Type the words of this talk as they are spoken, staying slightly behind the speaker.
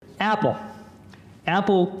Apple.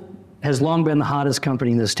 Apple has long been the hottest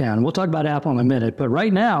company in this town. We'll talk about Apple in a minute, but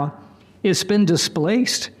right now, it's been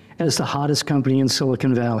displaced as the hottest company in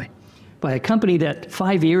Silicon Valley by a company that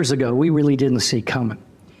 5 years ago we really didn't see coming,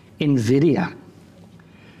 Nvidia.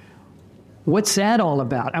 What's that all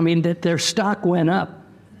about? I mean, that their stock went up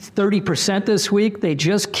 30% this week. They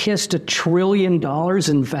just kissed $1 trillion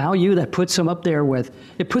in value. That puts them up there with,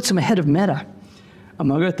 it puts them ahead of Meta,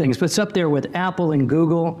 among other things, but it's up there with Apple and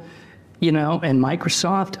Google, you know, and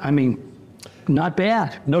Microsoft. I mean, not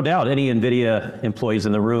bad. No doubt, any Nvidia employees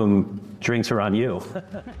in the room, drinks are on you.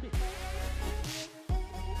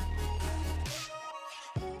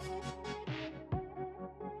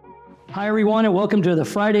 Hi, everyone, and welcome to the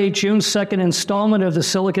Friday, June 2nd installment of the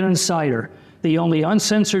Silicon Insider, the only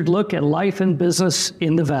uncensored look at life and business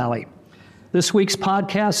in the Valley. This week's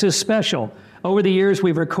podcast is special. Over the years,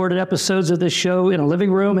 we've recorded episodes of this show in a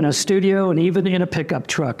living room, in a studio, and even in a pickup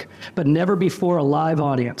truck, but never before a live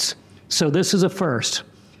audience. So this is a first.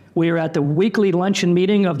 We are at the weekly luncheon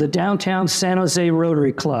meeting of the downtown San Jose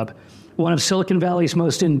Rotary Club, one of Silicon Valley's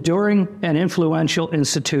most enduring and influential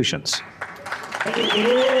institutions.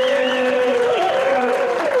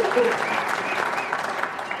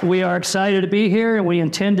 We are excited to be here, and we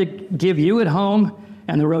intend to give you at home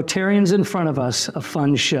and the Rotarians in front of us a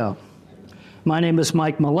fun show. My name is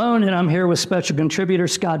Mike Malone, and I'm here with special contributor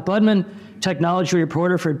Scott Budman, technology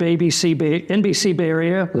reporter for NBC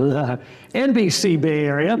Bay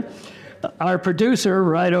Area. Our producer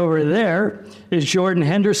right over there is Jordan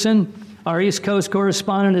Henderson. Our East Coast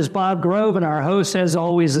correspondent is Bob Grove, and our host, as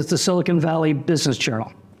always, is the Silicon Valley Business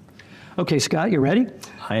Journal. Okay, Scott, you ready?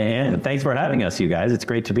 I am. Thanks for having us, you guys. It's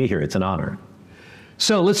great to be here. It's an honor.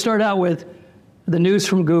 So let's start out with the news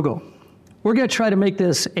from Google. We're going to try to make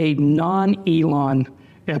this a non-Elon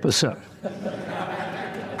episode.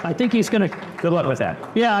 I think he's going to... Good luck with that.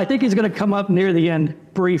 Yeah, I think he's going to come up near the end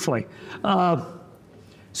briefly.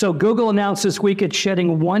 So Google announced this week it's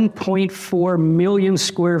shedding 1.4 million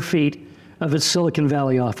square feet of its Silicon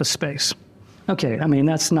Valley office space. Okay, I mean,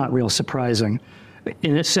 that's not real surprising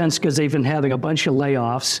in a sense because they've been having a bunch of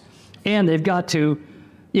layoffs and they've got to,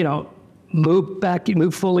 you know, move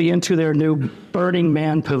fully into their new Burning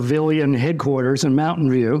Man Pavilion headquarters in Mountain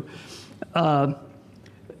View. And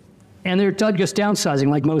they're just downsizing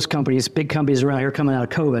like most companies, big companies around here coming out of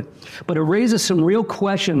COVID. But it raises some real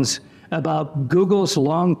questions about Google's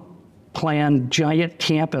long-planned giant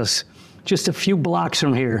campus just a few blocks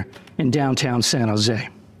from here in downtown San Jose.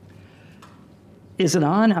 Is it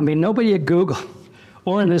on? I mean, nobody at Google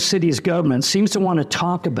or in the city's government seems to want to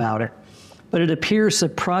talk about it, but it appears the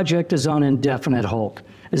project is on indefinite hold.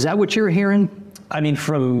 Is that what you're hearing? I mean,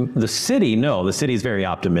 from the city, no. The city's very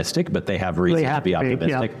optimistic, but they have reason to be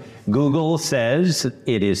optimistic. Yeah. Google says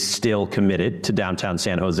it is still committed to downtown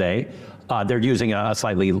San Jose. They're using a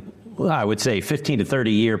slightly, I would say, 15 to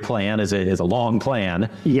 30-year plan is a long plan,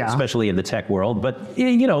 especially in the tech world. But,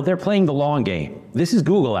 you know, they're playing the long game. This is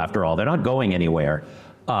Google, after all. They're not going anywhere.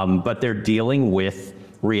 But they're dealing with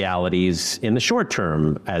realities in the short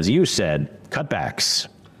term, as you said, cutbacks.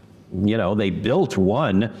 You know, they built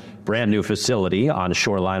one brand new facility on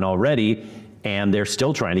Shoreline already, and they're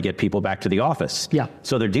still trying to get people back to the office. Yeah.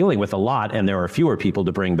 So they're dealing with a lot, and there are fewer people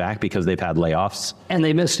to bring back because they've had layoffs. And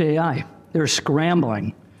they missed AI. They're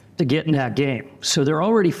scrambling to get in that game. So they're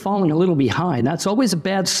already falling a little behind. That's always a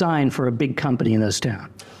bad sign for a big company in this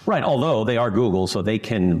town. Right, although they are Google, so they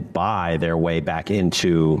can buy their way back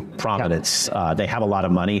into prominence. Yeah. They have a lot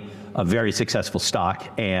of money, a very successful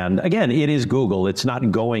stock, and again, it is Google. It's not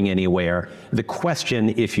going anywhere. The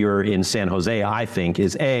question, if you're in San Jose, I think,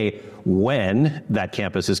 is A, when that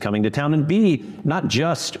campus is coming to town, and B, not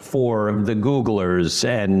just for the Googlers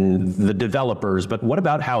and the developers, but what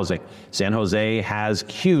about housing? San Jose has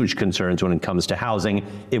huge concerns when it comes to housing.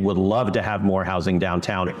 It would love to have more housing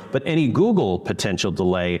downtown, but any Google potential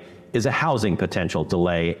delay is a housing potential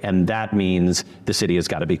delay, and that means the city has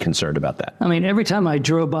got to be concerned about that. I mean, every time I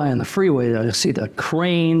drove by on the freeway, I see the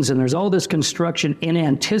cranes, and there's all this construction in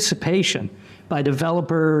anticipation by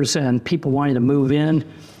developers and people wanting to move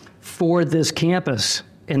in for this campus,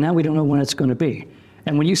 and now we don't know when it's going to be.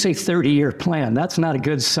 And when you say 30-year plan, that's not a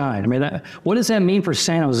good sign. I mean, what does that mean for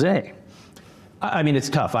San Jose? I mean, it's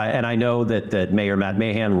tough. And I know that Mayor Matt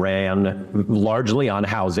Mahan ran largely on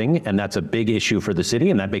housing, and that's a big issue for the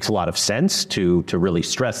city, and that makes a lot of sense to really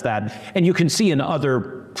stress that. And you can see in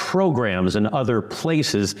other programs and other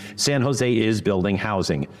places, San Jose is building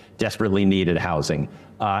housing, desperately needed housing.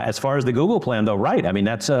 As far as the Google plan, though, right, I mean,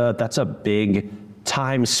 that's a big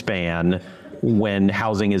time span when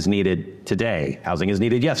housing is needed today. Housing is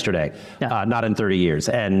needed yesterday, not in 30 years.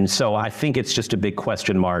 And so I think it's just a big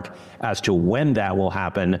question mark as to when that will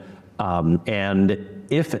happen, and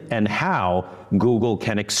if and how Google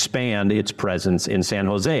can expand its presence in San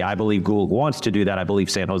Jose. I believe Google wants to do that. I believe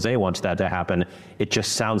San Jose wants that to happen. It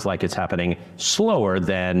just sounds like it's happening slower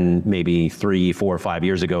than maybe 3, 4, 5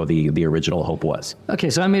 years ago the original hope was. Okay,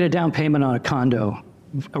 so I made a down payment on a condo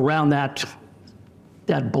around that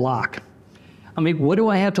block. I mean, what do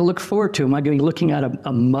I have to look forward to? Am I going to be looking at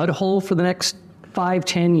a mud hole for the next 5,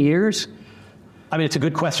 10 years? I mean, it's a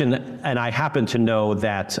good question, and I happen to know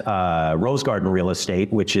that Rose Garden Real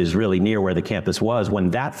Estate, which is really near where the campus was, when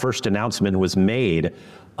that first announcement was made,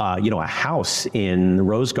 a house in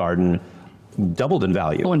Rose Garden doubled in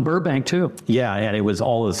value. Oh, in Burbank too. Yeah, and it was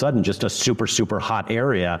all of a sudden just a super, super hot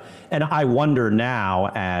area. And I wonder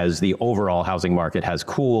now, as the overall housing market has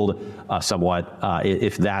cooled somewhat,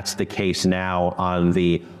 if that's the case now on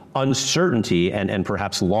the uncertainty and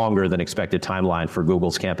perhaps longer than expected timeline for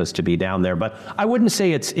Google's campus to be down there. But I wouldn't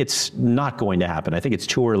say it's not going to happen. I think it's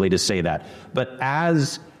too early to say that. But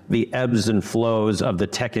as the ebbs and flows of the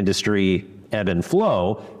tech industry ebb and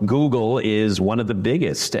flow, Google is one of the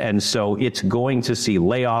biggest. And so it's going to see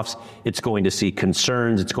layoffs, it's going to see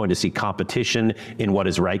concerns, it's going to see competition in what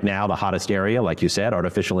is right now the hottest area, like you said,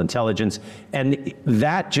 artificial intelligence. And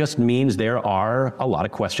that just means there are a lot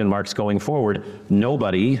of question marks going forward.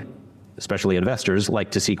 Nobody, especially investors,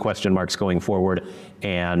 like to see question marks going forward.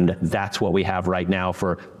 And that's what we have right now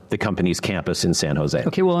for the company's campus in San Jose.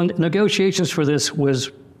 Okay, well, negotiations for this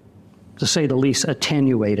was, to say the least,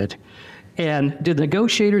 attenuated. And did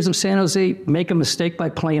negotiators in San Jose make a mistake by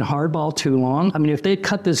playing hardball too long? I mean, if they'd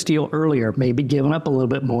cut this deal earlier, maybe given up a little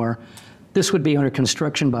bit more, this would be under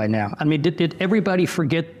construction by now. I mean, did everybody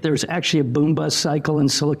forget there's actually a boom-bust cycle in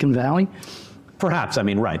Silicon Valley? Perhaps. I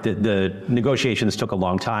mean, right. The negotiations took a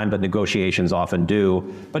long time, but negotiations often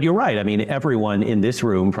do. But you're right. I mean, everyone in this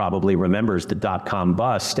room probably remembers the dot-com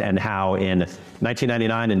bust and how in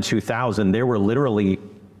 1999 and 2000, there were literally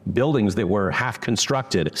buildings that were half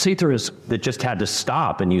constructed. See-throughs. That just had to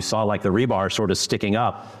stop, and you saw like the rebar sort of sticking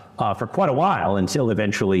up for quite a while until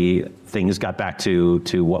eventually things got back to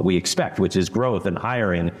what we expect, which is growth and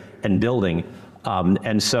hiring and building.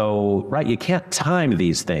 And so, right, you can't time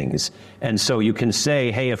these things. And so you can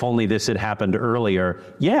say, hey, if only this had happened earlier,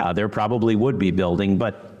 yeah, there probably would be building,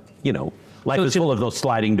 but, life is full of those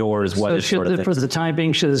sliding doors. For the time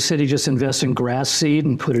being, should the city just invest in grass seed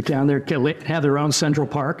and put it down there, have their own Central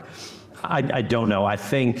Park? I don't know. I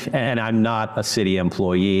think, and I'm not a city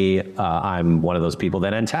employee, I'm one of those people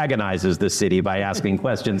that antagonizes the city by asking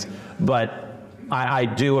questions, but I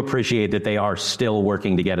do appreciate that they are still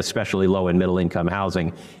working to get especially low and middle income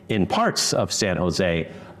housing in parts of San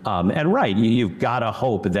Jose. And right, you've got to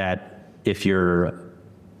hope that if you're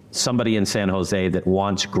somebody in San Jose that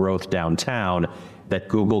wants growth downtown, that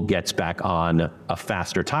Google gets back on a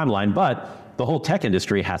faster timeline. But the whole tech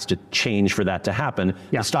industry has to change for that to happen.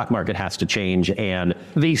 Yeah. The stock market has to change, and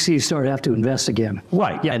VCs sort of have to invest again.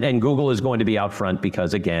 Right, yeah. And Google is going to be out front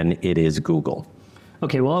because, again, it is Google.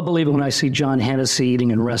 Okay, well, I'll believe it when I see John Hennessy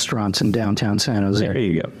eating in restaurants in downtown San Jose. There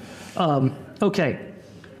you go. Okay,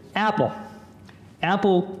 Apple.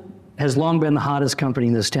 Apple has long been the hottest company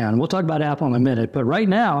in this town. We'll talk about Apple in a minute, but right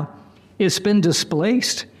now, it's been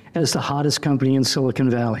displaced as the hottest company in Silicon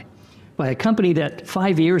Valley by a company that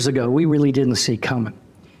 5 years ago we really didn't see coming,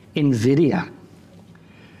 Nvidia.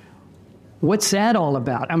 What's that all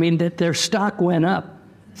about? I mean, their stock went up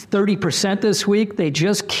 30% this week. They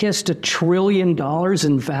just kissed $1 trillion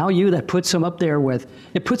in value. That puts them up there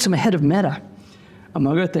it puts them ahead of Meta,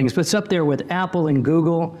 among other things, but it's up there with Apple and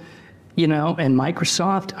Google, and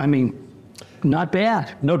Microsoft. I mean, not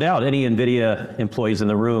bad. No doubt. Any Nvidia employees in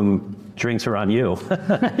the room, drinks are on you.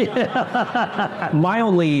 My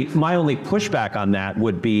only pushback on that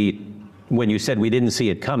would be when you said we didn't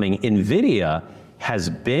see it coming. Nvidia has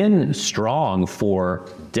been strong for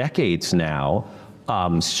decades now.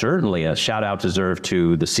 Certainly a shout out deserved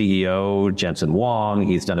to the CEO, Jensen Huang.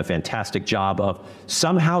 He's done a fantastic job of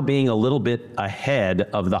somehow being a little bit ahead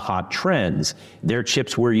of the hot trends. Their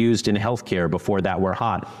chips were used in healthcare before that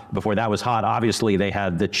was hot. Obviously, they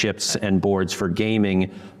had the chips and boards for gaming.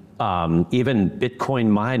 Even Bitcoin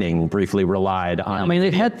mining briefly relied on. I mean,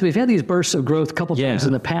 we've had these bursts of growth a couple times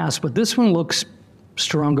in the past, but this one looks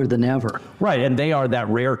stronger than ever. Right, and they are that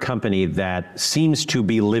rare company that seems to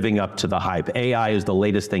be living up to the hype. AI is the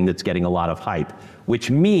latest thing that's getting a lot of hype. which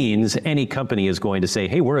means any company is going to say,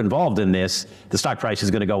 hey, we're involved in this. The stock price is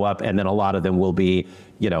going to go up, and then a lot of them will be,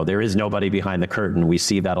 there is nobody behind the curtain. We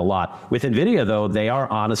see that a lot. With Nvidia, though, they are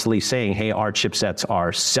honestly saying, hey, our chipsets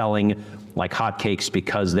are selling like hotcakes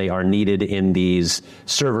because they are needed in these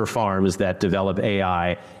server farms that develop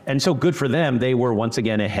AI. And so good for them. They were once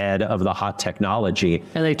again ahead of the hot technology.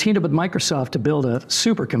 And they teamed up with Microsoft to build a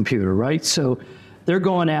supercomputer, right? So they're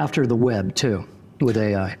going after the web too with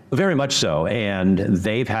AI. Very much so. And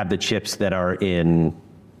they've had the chips that are in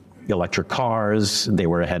electric cars. They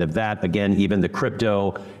were ahead of that. Again, even the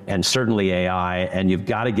crypto and certainly AI. And you've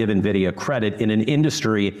got to give NVIDIA credit in an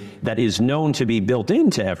industry that is known to be built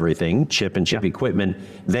into everything, chip and chip equipment.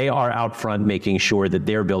 They are out front making sure that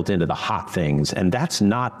they're built into the hot things. And that's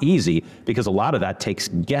not easy because a lot of that takes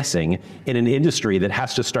guessing in an industry that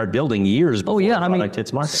has to start building years before the product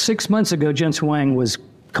hits market. 6 months ago, Jensen Huang was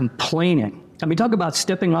complaining. Talk about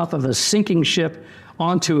stepping off of a sinking ship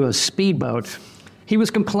onto a speedboat. He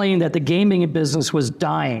was complaining that the gaming business was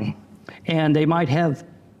dying and they might have,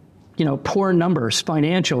 poor numbers,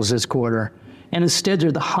 financials this quarter. And instead,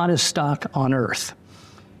 they're the hottest stock on earth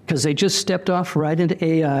because they just stepped off right into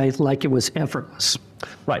AI like it was effortless.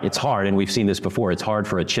 Right, it's hard, and we've seen this before. It's hard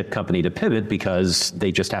for a chip company to pivot because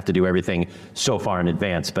they just have to do everything so far in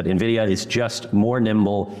advance. But NVIDIA is just more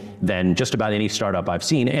nimble than just about any startup I've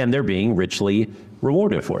seen, and they're being richly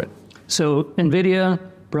rewarded for it. So NVIDIA,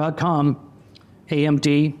 Broadcom,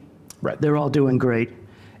 AMD, right, they're all doing great.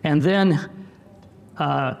 And then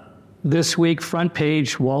this week, front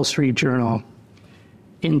page, Wall Street Journal,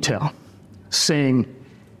 Intel, saying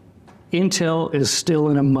Intel is still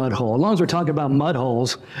in a mud hole. As long as we're talking about mud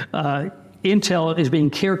holes, Intel is being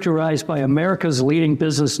characterized by America's leading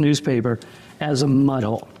business newspaper as a mud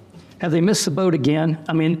hole. Have they missed the boat again?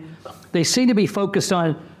 They seem to be focused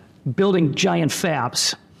on building giant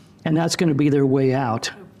fabs, and that's going to be their way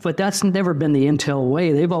out. But that's never been the Intel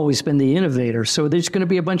way. They've always been the innovator. So there's going to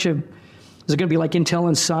be is it going to be like Intel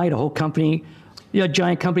Inside, a whole company, a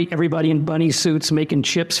giant company, everybody in bunny suits making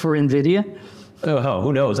chips for NVIDIA? Oh,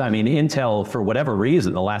 who knows? Intel, for whatever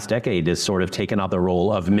reason, the last decade has sort of taken on the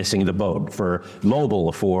role of missing the boat for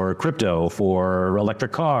mobile, for crypto, for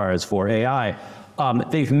electric cars, for AI.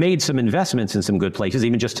 They've made some investments in some good places.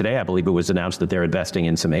 Even just today, I believe it was announced that they're investing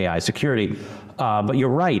in some AI security. But you're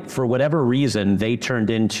right. For whatever reason, they turned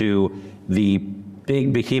into the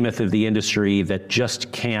big behemoth of the industry that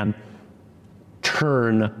just can't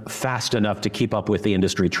turn fast enough to keep up with the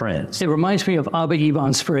industry trends. It reminds me of Abba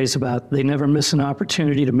Eban's phrase about they never miss an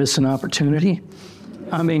opportunity to miss an opportunity.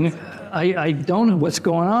 I don't know what's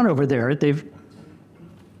going on over there.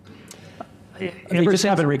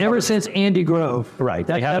 Ever since Andy Grove, right?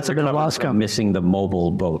 That's been a lost company. Missing the mobile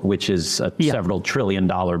boat, which is a several $1 trillion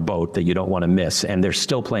boat that you don't want to miss, and they're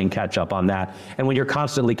still playing catch up on that. And when you're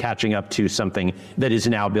constantly catching up to something that is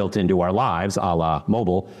now built into our lives, a la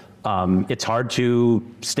mobile, it's hard to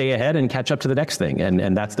stay ahead and catch up to the next thing,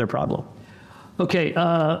 and that's their problem. Okay.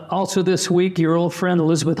 Also this week, your old friend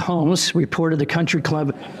Elizabeth Holmes reported the Country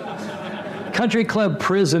Club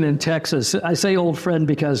prison in Texas. I say old friend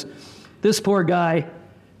because this poor guy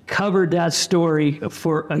covered that story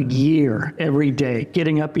for a year every day,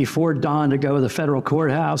 getting up before dawn to go to the federal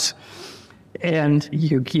courthouse. And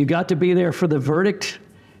you got to be there for the verdict.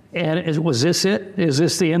 And was this it? Is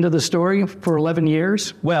this the end of the story for 11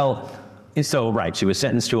 years? Well, so right, she was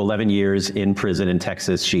sentenced to 11 years in prison in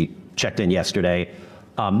Texas. She checked in yesterday.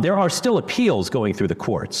 There are still appeals going through the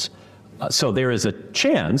courts. So there is a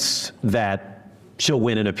chance that she'll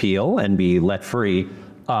win an appeal and be let free.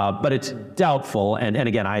 But it's doubtful, and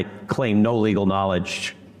again, I claim no legal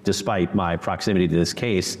knowledge despite my proximity to this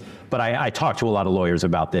case, but I talked to a lot of lawyers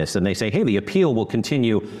about this, and they say, hey, the appeal will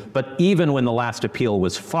continue, but even when the last appeal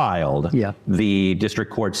was filed, the district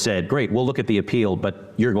court said, great, we'll look at the appeal,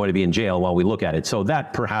 but you're going to be in jail while we look at it. So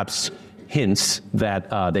that perhaps hints that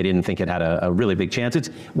they didn't think it had a really big chance. It's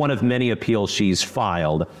one of many appeals she's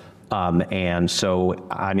filed, and so,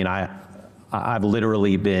 I've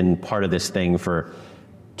literally been part of this thing for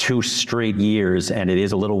 2 straight years, and it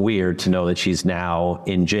is a little weird to know that she's now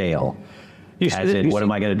in jail. What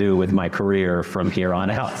am I going to do with my career from here on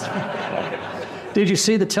out? Did you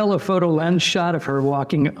see the telephoto lens shot of her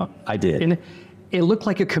walking? I did. It looked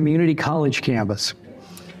like a community college campus.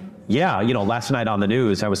 Yeah, last night on the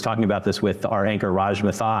news, I was talking about this with our anchor Raj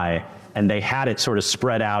Mathai, and they had it sort of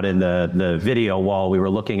spread out in the video wall we were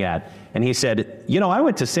looking at. And he said, I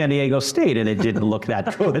went to San Diego State, and it didn't look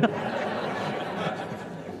that good.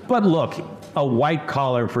 But look, a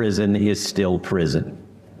white-collar prison is still prison,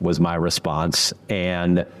 was my response.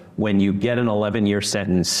 And when you get an 11-year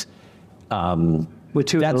sentence, with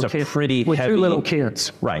two That's little a pretty with heavy, two little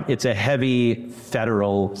kids. Right. It's a heavy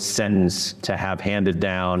federal sentence to have handed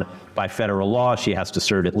down by federal law. She has to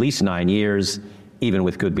serve at least 9 years, even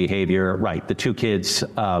with good behavior. Right. The two kids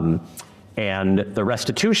and the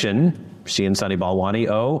restitution, she and Sunny Balwani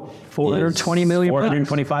owe $420 million.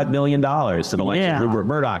 $425 million to the likes of Rupert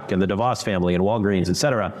Murdoch and the DeVos family and Walgreens, et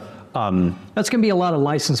cetera. That's going to be a lot of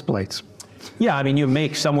license plates. Yeah, I mean, you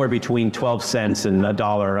make somewhere between 12 cents and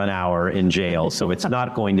 $1 an hour in jail, so it's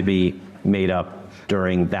not going to be made up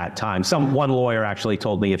during that time. One lawyer actually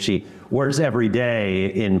told me if she works every day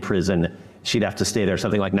in prison, she'd have to stay there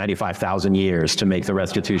something like 95,000 years to make the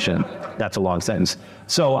restitution. That's a long sentence.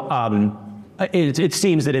 So it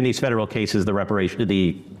seems that in these federal cases, the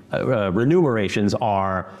remunerations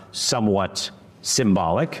are somewhat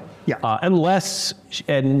symbolic. Yeah. Unless,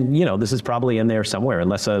 and you know, this is probably in there somewhere,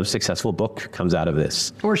 unless a successful book comes out of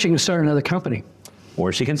this. Or she can start another company.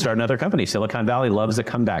 Silicon Valley loves a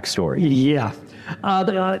comeback story. Yeah.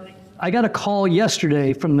 I got a call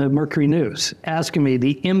yesterday from the Mercury News asking me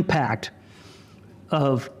the impact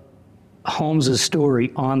of Holmes'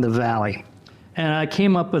 story on the Valley. And I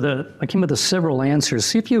came up with several answers.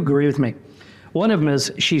 See if you agree with me. One of them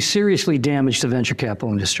is she seriously damaged the venture capital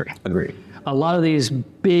industry. Agreed. A lot of these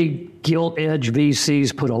big gilt-edge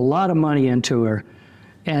VCs put a lot of money into her,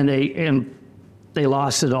 and they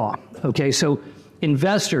lost it all. Okay, so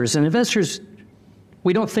investors,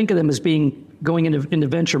 we don't think of them as going into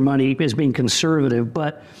venture money as being conservative,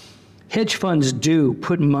 but hedge funds do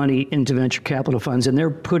put money into venture capital funds, and they're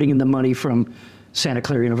putting in the money from Santa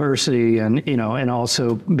Clara University and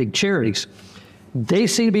also big charities. They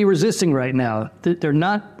seem to be resisting right now. They're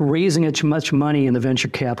not raising as much money in the venture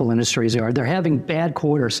capital industry as they are. They're having bad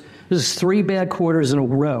quarters. This is 3 bad quarters in a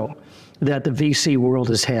row that the VC world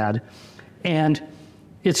has had. And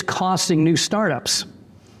it's costing new startups,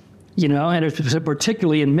 and it's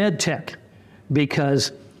particularly in med tech,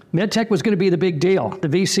 because med tech was going to be the big deal. The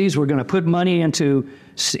VCs were going to put money into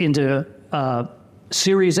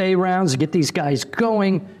Series A rounds to get these guys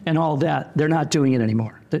going and all that. They're not doing it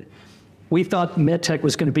anymore. We thought medtech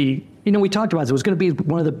was going to be, we talked about this, it was going to be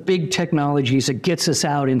one of the big technologies that gets us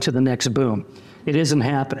out into the next boom. It isn't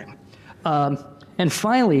happening. And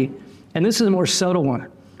finally, and this is a more subtle one,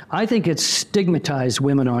 I think it's stigmatized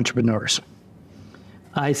women entrepreneurs.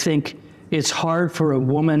 I think it's hard for a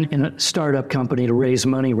woman in a startup company to raise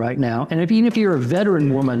money right now. And even if you're a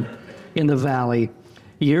veteran woman in the Valley,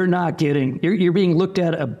 you're being looked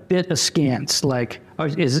at a bit askance, like,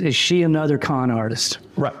 is she another con artist?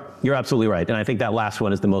 Right. You're absolutely right. And I think that last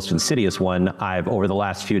one is the most insidious one. I've, over the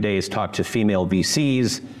last few days, talked to female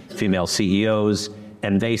VCs, female CEOs,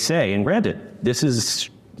 and they say, and granted,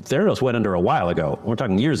 Theranos went under a while ago. We're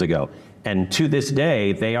talking years ago. And to this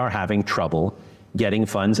day, they are having trouble getting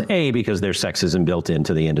funds, A, because there's sexism built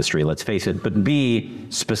into the industry, let's face it, but B,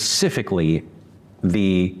 specifically,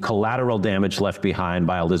 the collateral damage left behind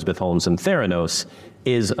by Elizabeth Holmes and Theranos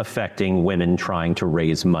is affecting women trying to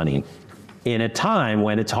raise money in a time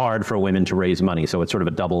when it's hard for women to raise money. So it's sort of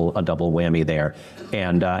a double whammy there.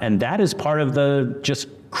 And that is part of the just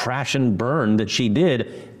crash and burn that she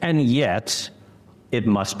did. And yet it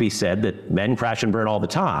must be said that men crash and burn all the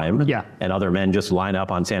time. Yeah. And other men just line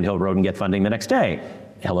up on Sand Hill Road and get funding the next day.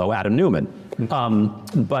 Hello, Adam Newman.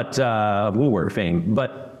 But WooWork fame.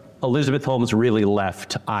 But Elizabeth Holmes really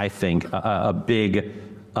left, I think, a big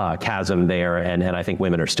chasm there, and I think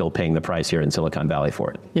women are still paying the price here in Silicon Valley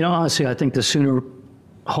for it. Honestly, I think the sooner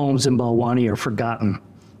Holmes and Balwani are forgotten,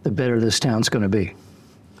 the better this town's going to be.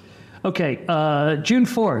 Okay, June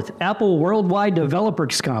 4th, Apple Worldwide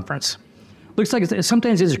Developers Conference. Looks like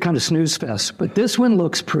sometimes these are kind of snooze fests, but this one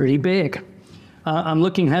looks pretty big. I'm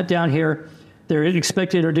looking down here. They're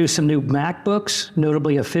expected to introduce some new MacBooks,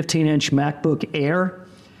 notably a 15-inch MacBook Air,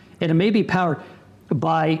 and it may be powered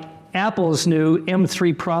by Apple's new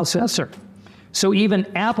M3 processor. So even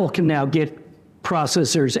Apple can now get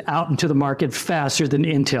processors out into the market faster than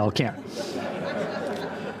Intel can.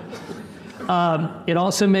 It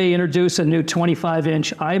also may introduce a new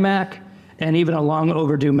 25-inch iMac and even a long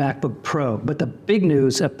overdue MacBook Pro. But the big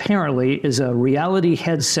news apparently is a reality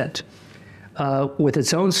headset with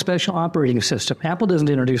its own special operating system. Apple doesn't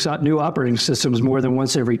introduce new operating systems more than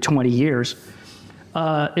once every 20 years.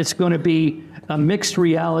 It's going to be a mixed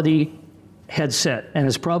reality headset, and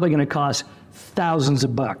it's probably going to cost thousands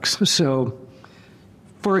of bucks. So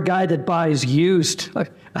for a guy that buys used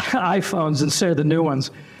iPhones instead of the new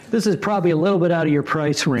ones, this is probably a little bit out of your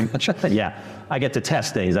price range. Yeah, I get to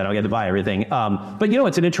test things. I don't get to buy everything. But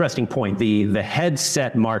it's an interesting point. The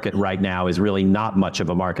headset market right now is really not much of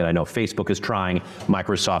a market. I know Facebook is trying,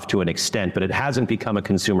 Microsoft to an extent, but it hasn't become a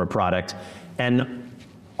consumer product. And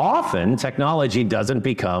often technology doesn't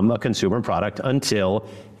become a consumer product until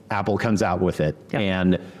Apple comes out with it.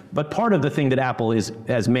 Yep. But part of the thing that Apple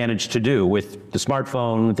has managed to do with the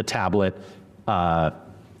smartphone, the tablet,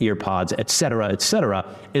 EarPods, et cetera,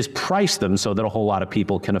 is price them so that a whole lot of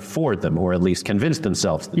people can afford them, or at least convince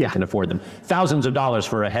themselves that they can afford them. Thousands of dollars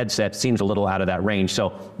for a headset seems a little out of that range.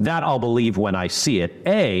 So that I'll believe when I see it.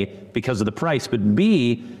 A, because of the price, but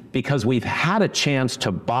B, because we've had a chance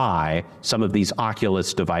to buy some of these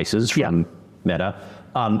Oculus devices from Meta.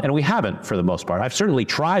 And we haven't for the most part. I've certainly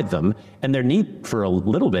tried them, and they're neat for a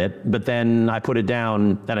little bit, but then I put it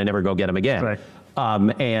down and I never go get them again. Right.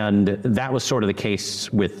 And that was sort of the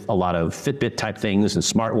case with a lot of Fitbit type things and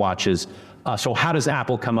smartwatches. So how does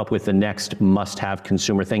Apple come up with the next must-have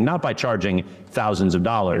consumer thing? Not by charging thousands of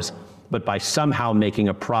dollars, but by somehow making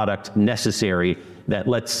a product necessary that,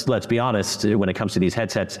 let's be honest, when it comes to these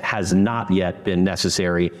headsets, has not yet been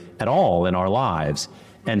necessary at all in our lives.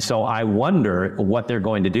 And so I wonder what they're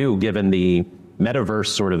going to do, given the metaverse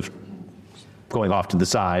sort of going off to the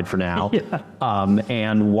side for now.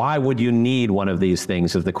 And why would you need one of these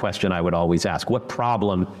things is the question I would always ask. What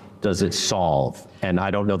problem does it solve? And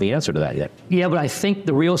I don't know the answer to that yet. Yeah, but I think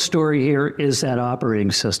the real story here is that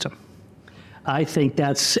operating system. I think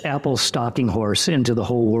that's Apple's stalking horse into the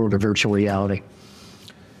whole world of virtual reality.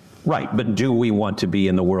 Right, but do we want to be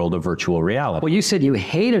in the world of virtual reality? Well, you said you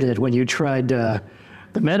hated it when you tried the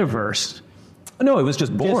metaverse. No, it was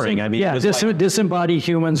just boring. Disembodied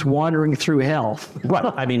humans wandering through hell.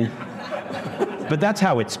 Right. I mean, but that's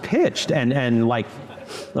how it's pitched, and like,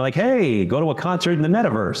 hey, go to a concert in the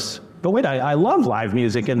metaverse. But wait, I love live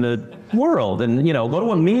music in the world, and go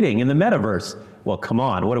to a meeting in the metaverse. Well, come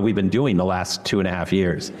on, what have we been doing the last 2.5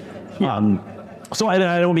 years? So I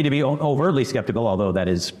don't mean to be overtly skeptical, although that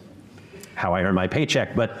is how I earn my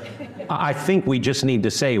paycheck. But I think we just need to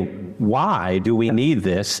say, why do we need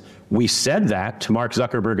this? We said that to Mark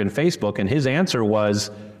Zuckerberg and Facebook, and his answer was,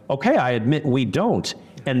 okay, I admit we don't.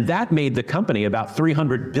 And that made the company about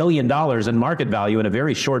 $300 billion in market value in a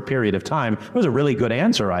very short period of time. It was a really good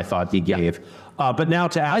answer, I thought he gave. But now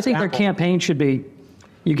to ask I think Apple, their campaign should be,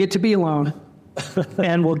 you get to be alone,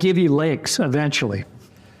 and we'll give you lakes eventually.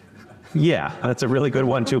 Yeah, that's a really good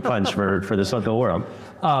 1-2 punch for the social world.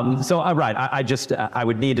 Right, I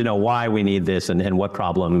would need to know why we need this and what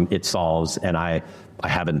problem it solves, and I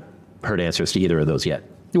haven't heard answers to either of those yet.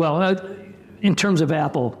 Well, in terms of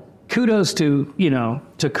Apple, kudos to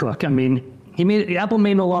Cook. I mean, Apple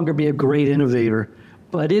may no longer be a great innovator,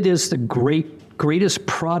 but it is the greatest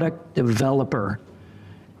product developer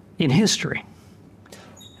in history.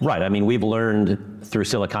 Right. I mean, we've learned through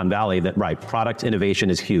Silicon Valley that, product innovation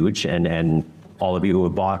is huge, and all of you who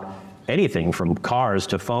have bought anything from cars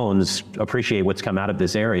to phones appreciate what's come out of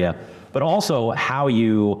this area, but also how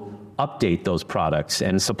you update those products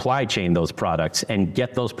and supply chain those products and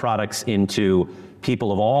get those products into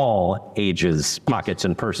people of all ages, pockets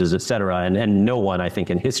and purses, et cetera. And no one, I think,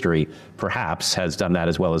 in history, perhaps, has done that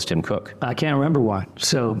as well as Tim Cook. I can't remember one,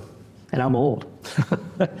 and I'm old.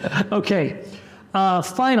 Okay.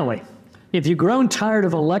 Finally, if you've grown tired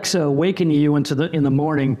of Alexa awakening you in the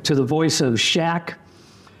morning to the voice of Shaq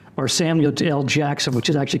or Samuel L. Jackson, which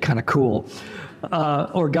is actually kind of cool,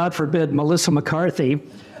 or God forbid, Melissa McCarthy,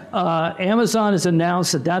 Amazon has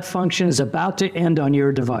announced that function is about to end on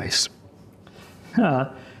your device.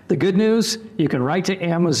 The good news, you can write to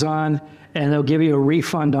Amazon and they'll give you a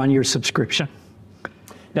refund on your subscription.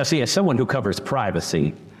 Now, see, as someone who covers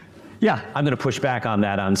privacy, I'm going to push back on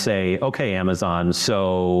that and say, okay, Amazon,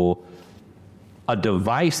 so a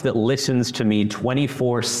device that listens to me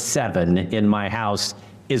 24/7 in my house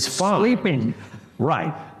is fine. Sleeping.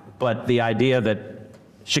 Right. But the idea that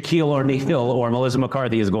Shaquille O'Neal or Melissa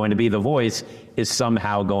McCarthy is going to be the voice is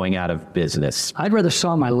somehow going out of business. I'd rather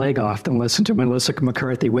saw my leg off than listen to Melissa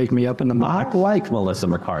McCarthy wake me up in the morning. I like Melissa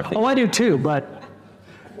McCarthy. Oh, I do too, but...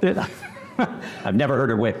 I've never heard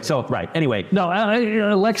her wake. So, right, anyway. No,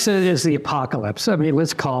 Alexa is the apocalypse. I mean,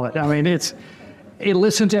 let's call it. I mean, it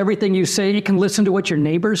listens to everything you say. It can listen to what your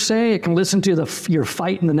neighbors say. It can listen to your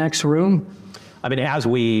fight in the next room. I mean, as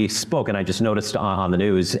we spoke, and I just noticed on the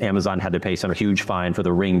news, Amazon had to pay some huge fine for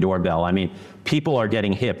the Ring doorbell. I mean, people are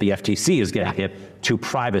getting hip, the FTC is getting hip to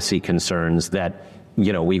privacy concerns that,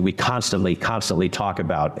 we constantly talk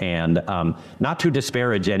about. And not to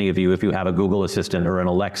disparage any of you if you have a Google Assistant or an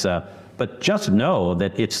Alexa, but just know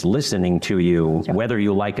that it's listening to you, whether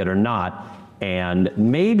you like it or not, and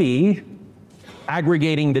maybe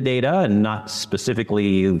aggregating the data and not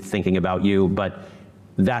specifically thinking about you, but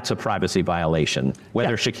that's a privacy violation,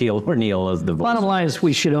 whether Shaquille O'Neal is the voice. Bottom line is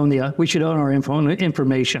we should own our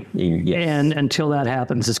information. Yes. And until that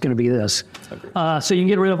happens, it's going to be this. So you can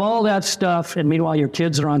get rid of all that stuff, and meanwhile your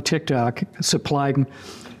kids are on TikTok supplying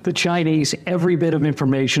the Chinese every bit of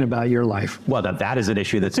information about your life. Well, that is an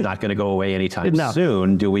issue that's not going to go away anytime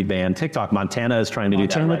soon. Do we ban TikTok? Montana is trying to do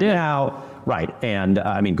that right now. Right. And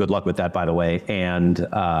I mean, good luck with that, by the way.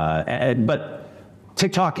 But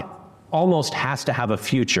TikTok almost has to have a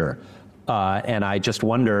future. And I just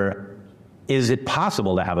wonder, is it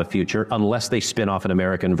possible to have a future unless they spin off an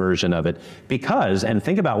American version of it? Because, and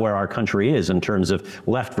think about where our country is in terms of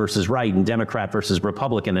left versus right and Democrat versus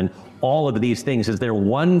Republican and all of these things. Is there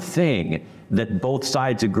one thing that both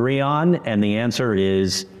sides agree on? And the answer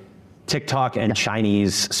is TikTok and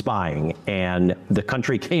Chinese spying. And the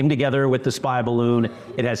country came together with the spy balloon.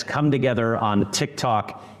 It has come together on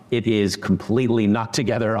TikTok. It is completely not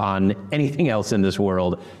together on anything else in this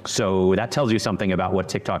world. So that tells you something about what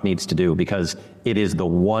TikTok needs to do, because it is the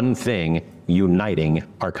one thing uniting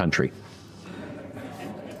our country.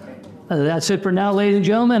 That's it for now, ladies and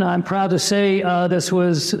gentlemen. I'm proud to say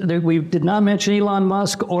we did not mention Elon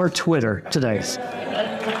Musk or Twitter today.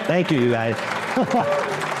 Thank you, you guys.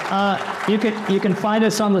 You can find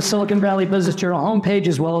us on the Silicon Valley Business Journal homepage,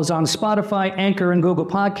 as well as on Spotify, Anchor, and Google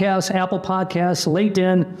Podcasts, Apple Podcasts,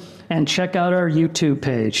 LinkedIn, and check out our YouTube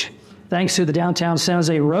page. Thanks to the Downtown San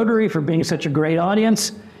Jose Rotary for being such a great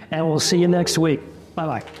audience, and we'll see you next week.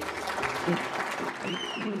 Bye-bye.